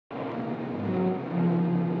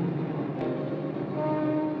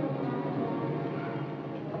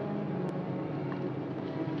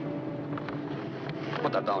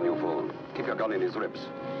Put that down, you fool. Keep your gun in his ribs.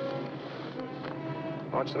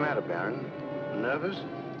 What's the matter, Baron? Nervous?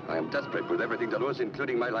 I am desperate with everything to lose,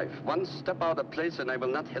 including my life. One step out of place and I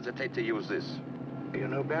will not hesitate to use this. You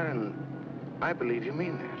know, Baron, I believe you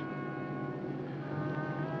mean that.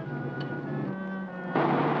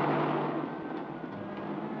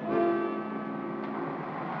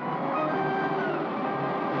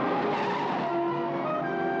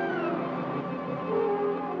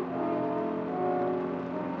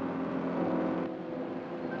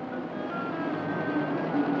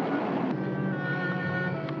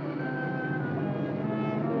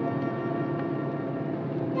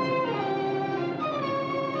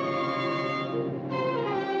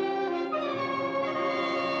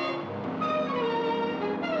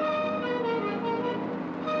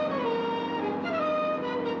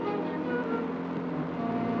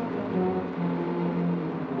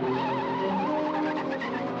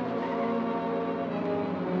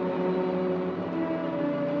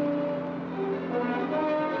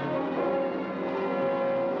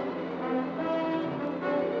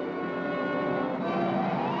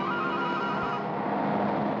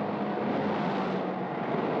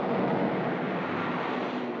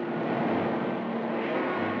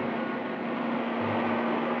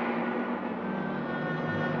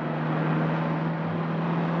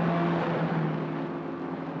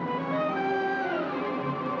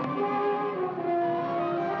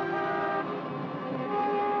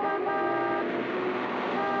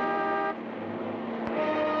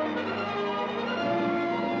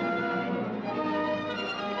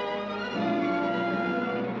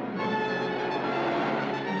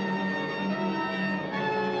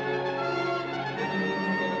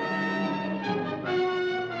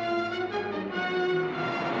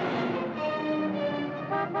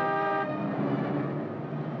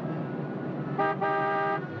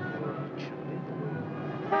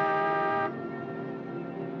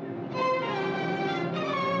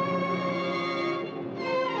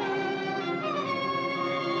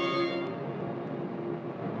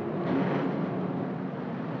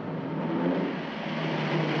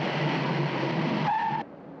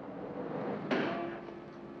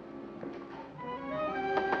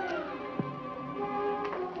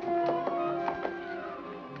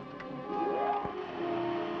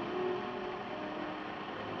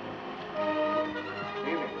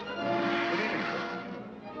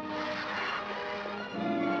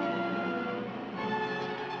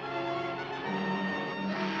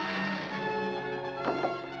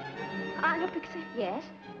 Yes?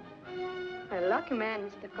 A lucky man,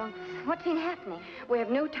 Mr. Conquest. What's been happening? We have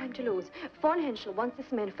no time to lose. Von Henschel wants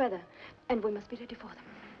this man further, and we must be ready for them.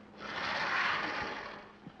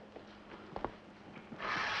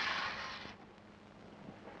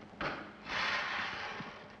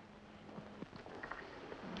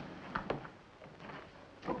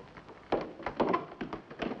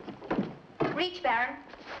 Reach, Baron.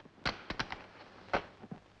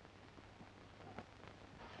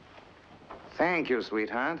 Thank you,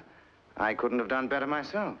 sweetheart. I couldn't have done better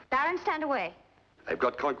myself. Baron, stand away. I've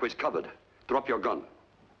got conquest covered. Drop your gun.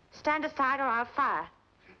 Stand aside or I'll fire.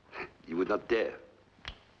 You would not dare.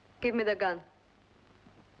 Give me the gun.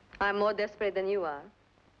 I'm more desperate than you are.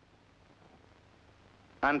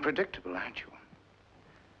 Unpredictable, aren't you?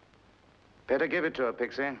 Better give it to her,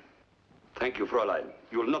 Pixie. Thank you, Fräulein.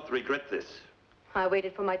 You will not regret this. I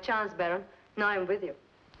waited for my chance, Baron. Now I'm with you.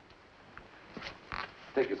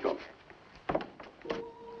 Take his gun.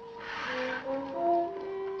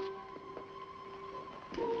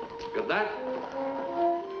 Good night.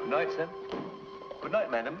 Good night, sir. Good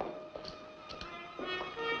night, madam.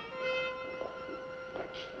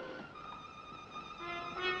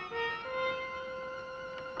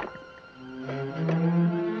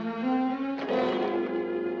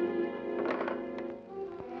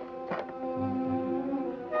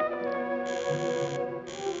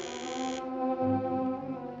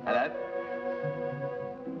 Hello?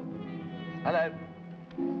 Hello?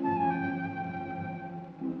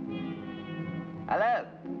 Hello?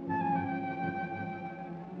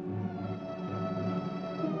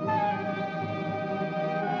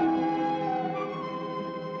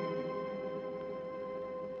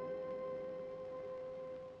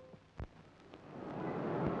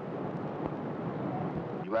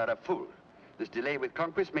 You are a fool. This delay with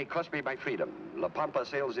conquest may cost me my freedom. La Pampa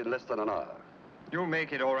sails in less than an hour. You'll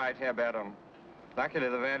make it all right here, Baron. Luckily,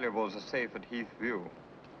 the valuables are safe at Heathview.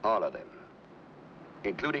 All of them.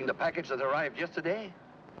 Including the package that arrived yesterday?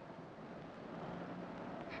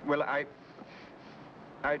 Well, I...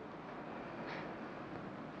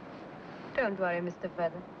 Don't worry, Mr.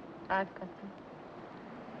 Feather. I've got them.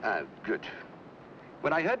 Ah, good.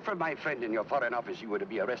 When I heard from my friend in your Foreign Office you were to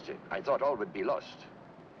be arrested, I thought all would be lost.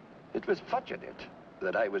 It was fortunate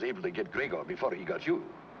that I was able to get Gregor before he got you.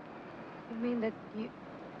 You mean that you...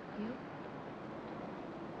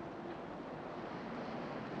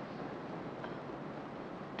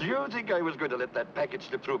 Do you think I was going to let that package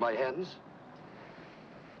slip through my hands?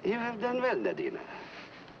 You have done well, Nadina.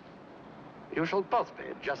 You shall both be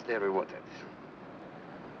justly rewarded.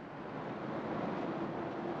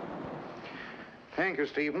 Thank you,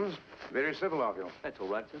 Stevens. Very civil of you. That's all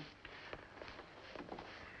right, sir.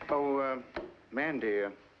 Oh, Mandy.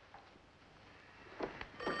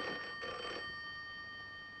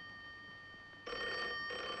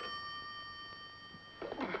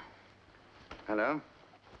 Hello?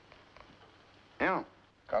 Yeah.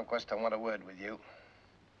 Conquest, I want a word with you.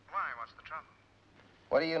 Why? What's the trouble?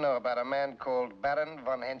 What do you know about a man called Baron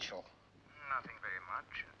von Henschel? Nothing very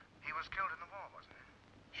much. He was killed in the war, wasn't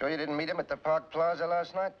he? Sure you didn't meet him at the Park Plaza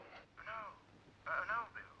last night? No, Bill,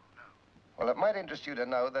 no. Well, it might interest you to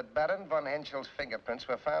know that Baron von Henschel's fingerprints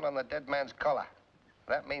were found on the dead man's collar.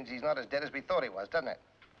 That means he's not as dead as we thought he was, doesn't it?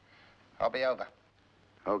 I'll be over.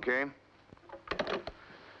 Okay.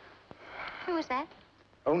 Who was that?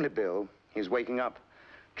 Only Bill. He's waking up.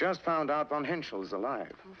 Just found out von Henschel's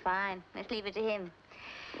alive. Oh, fine. Let's leave it to him.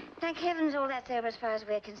 Thank heavens all that's over as far as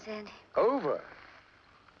we're concerned. Over?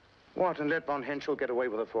 What, and let von Henschel get away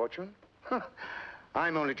with a fortune? Huh.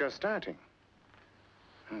 I'm only just starting.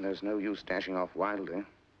 And there's no use dashing off wildly.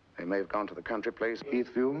 They may have gone to the country place,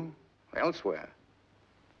 Heathview, elsewhere.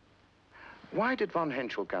 Why did von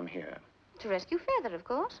Henschel come here? To rescue Feather, of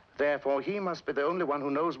course. Therefore, he must be the only one who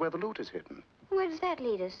knows where the loot is hidden. Where does that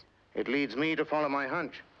lead us? It leads me to follow my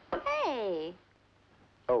hunch. Hey!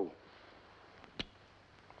 Oh.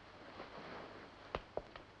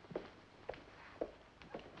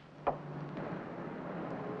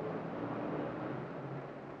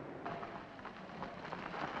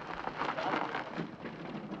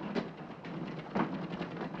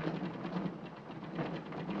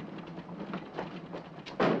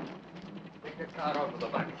 Take the car out of the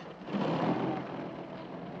back.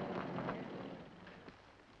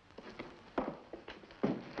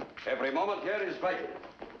 Every moment here is vital.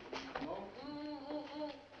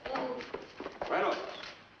 Reynolds,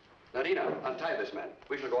 Nadina, untie this man.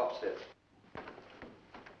 We shall go upstairs.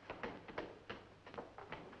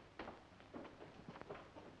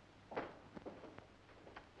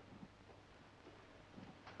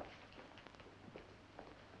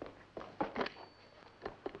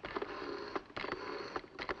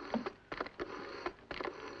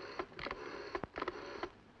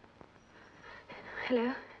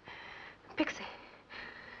 Hello? Pixie.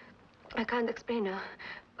 I can't explain now,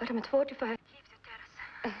 but I'm at 45. Leave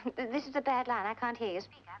the terrace. This is a bad line. I can't hear you.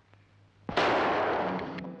 Speak up.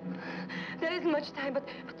 There isn't much time, but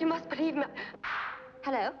you must believe me.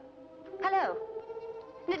 Hello? Hello?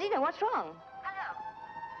 Nadina, what's wrong? Hello?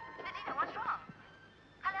 Nadina, what's wrong?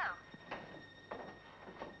 Hello?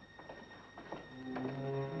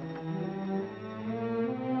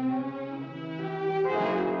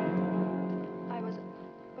 I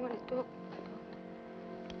wanted to...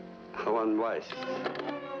 How unwise.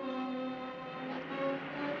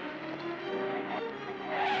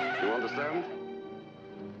 You understand?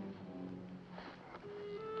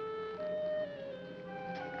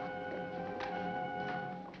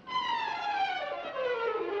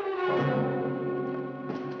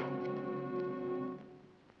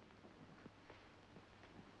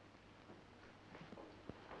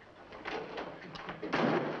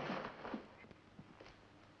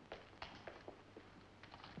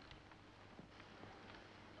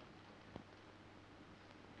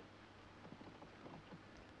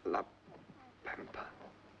 La Pampa.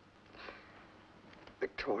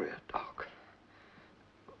 Victoria Dock.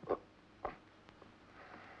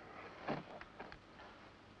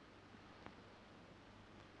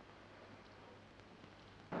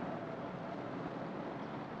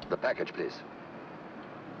 The package, please.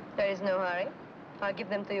 There is no hurry. I'll give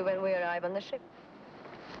them to you when we arrive on the ship.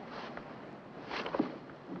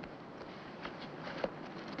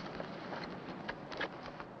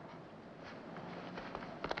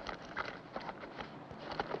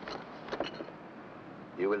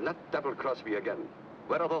 You will not double-cross me again.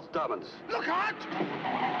 Where are those diamonds? Look out!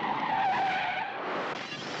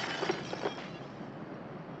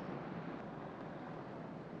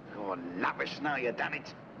 Oh, lavish now, you damn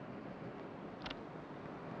it.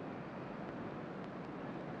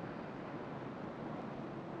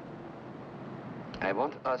 I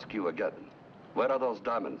won't ask you again. Where are those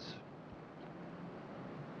diamonds?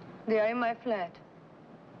 They are in my flat.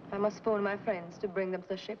 I must phone my friends to bring them to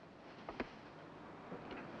the ship.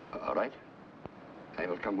 All right. I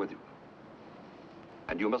will come with you.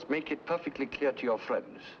 And you must make it perfectly clear to your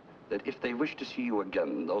friends that if they wish to see you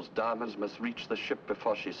again, those diamonds must reach the ship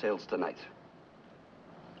before she sails tonight.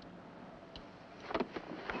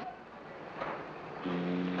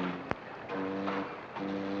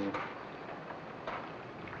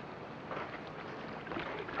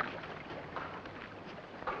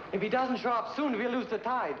 If he doesn't show up soon, we'll lose the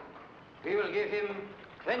tide. We will give him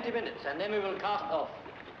 20 minutes, and then we will cast off.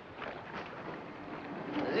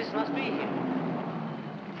 This must be him.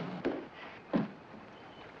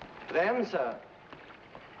 Then, sir.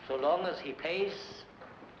 So long as he pays.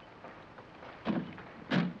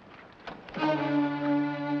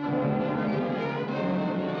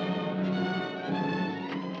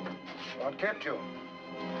 What kept you?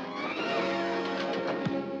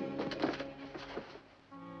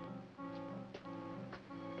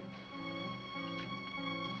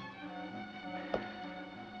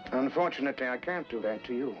 Unfortunately, I can't do that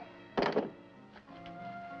to you.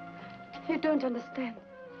 You don't understand.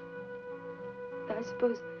 I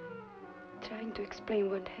suppose trying to explain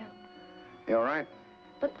won't help. You're right.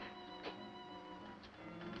 But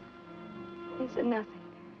is there nothing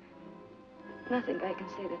I can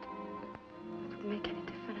say that would make any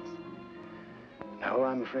difference? No,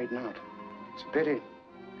 I'm afraid not. It's a pity.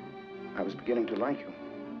 I was beginning to like you.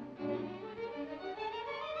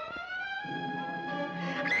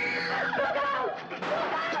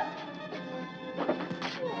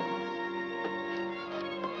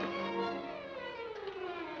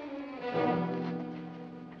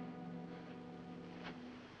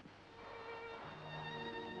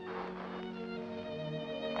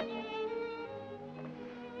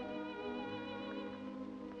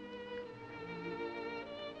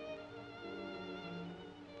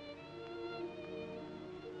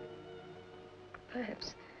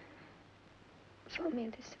 Perhaps for me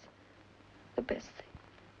this is the best thing.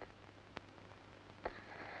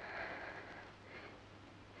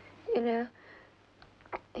 You know,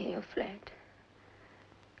 in your flat,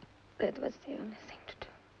 that was the only thing to do.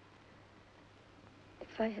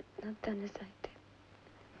 If I had not done as I did,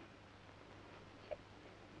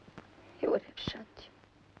 he would have shot you.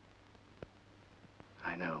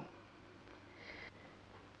 I know.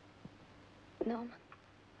 Norman,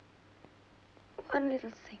 one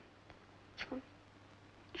little thing for me.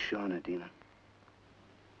 Sure, Nadina.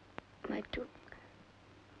 My two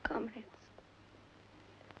comrades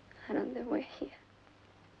are on their way here.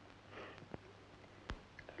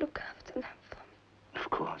 Look after them for me. Of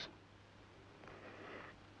course.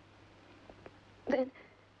 Then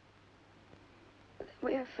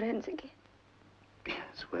we are friends again.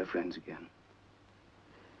 Yes, we're friends again.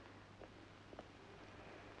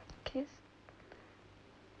 Kiss.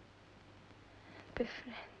 Be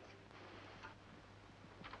friends.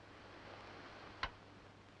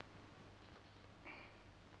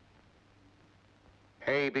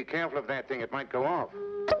 Hey, be careful of that thing. It might go off.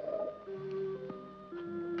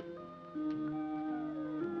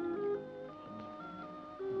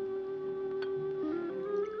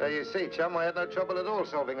 You see, chum, I had no trouble at all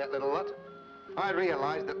solving that little lot. I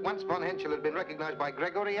realized that once Von Henschel had been recognized by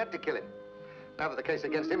Gregor, he had to kill him. Now that the case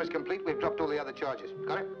against him is complete, we've dropped all the other charges.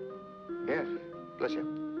 Got it? Yes. Bless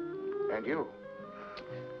you. And you.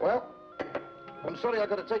 Well, I'm sorry I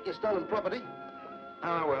got to take your stolen property.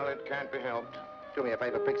 Ah, well, it can't be helped. Do me a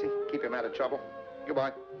favor, Pixie. Keep him out of trouble.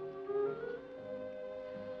 Goodbye.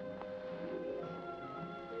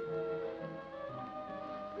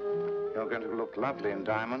 You're going to look lovely in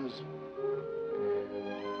diamonds.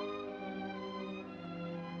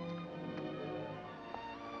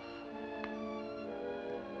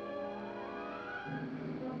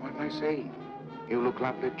 What can I say? You look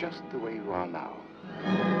lovely just the way you are now.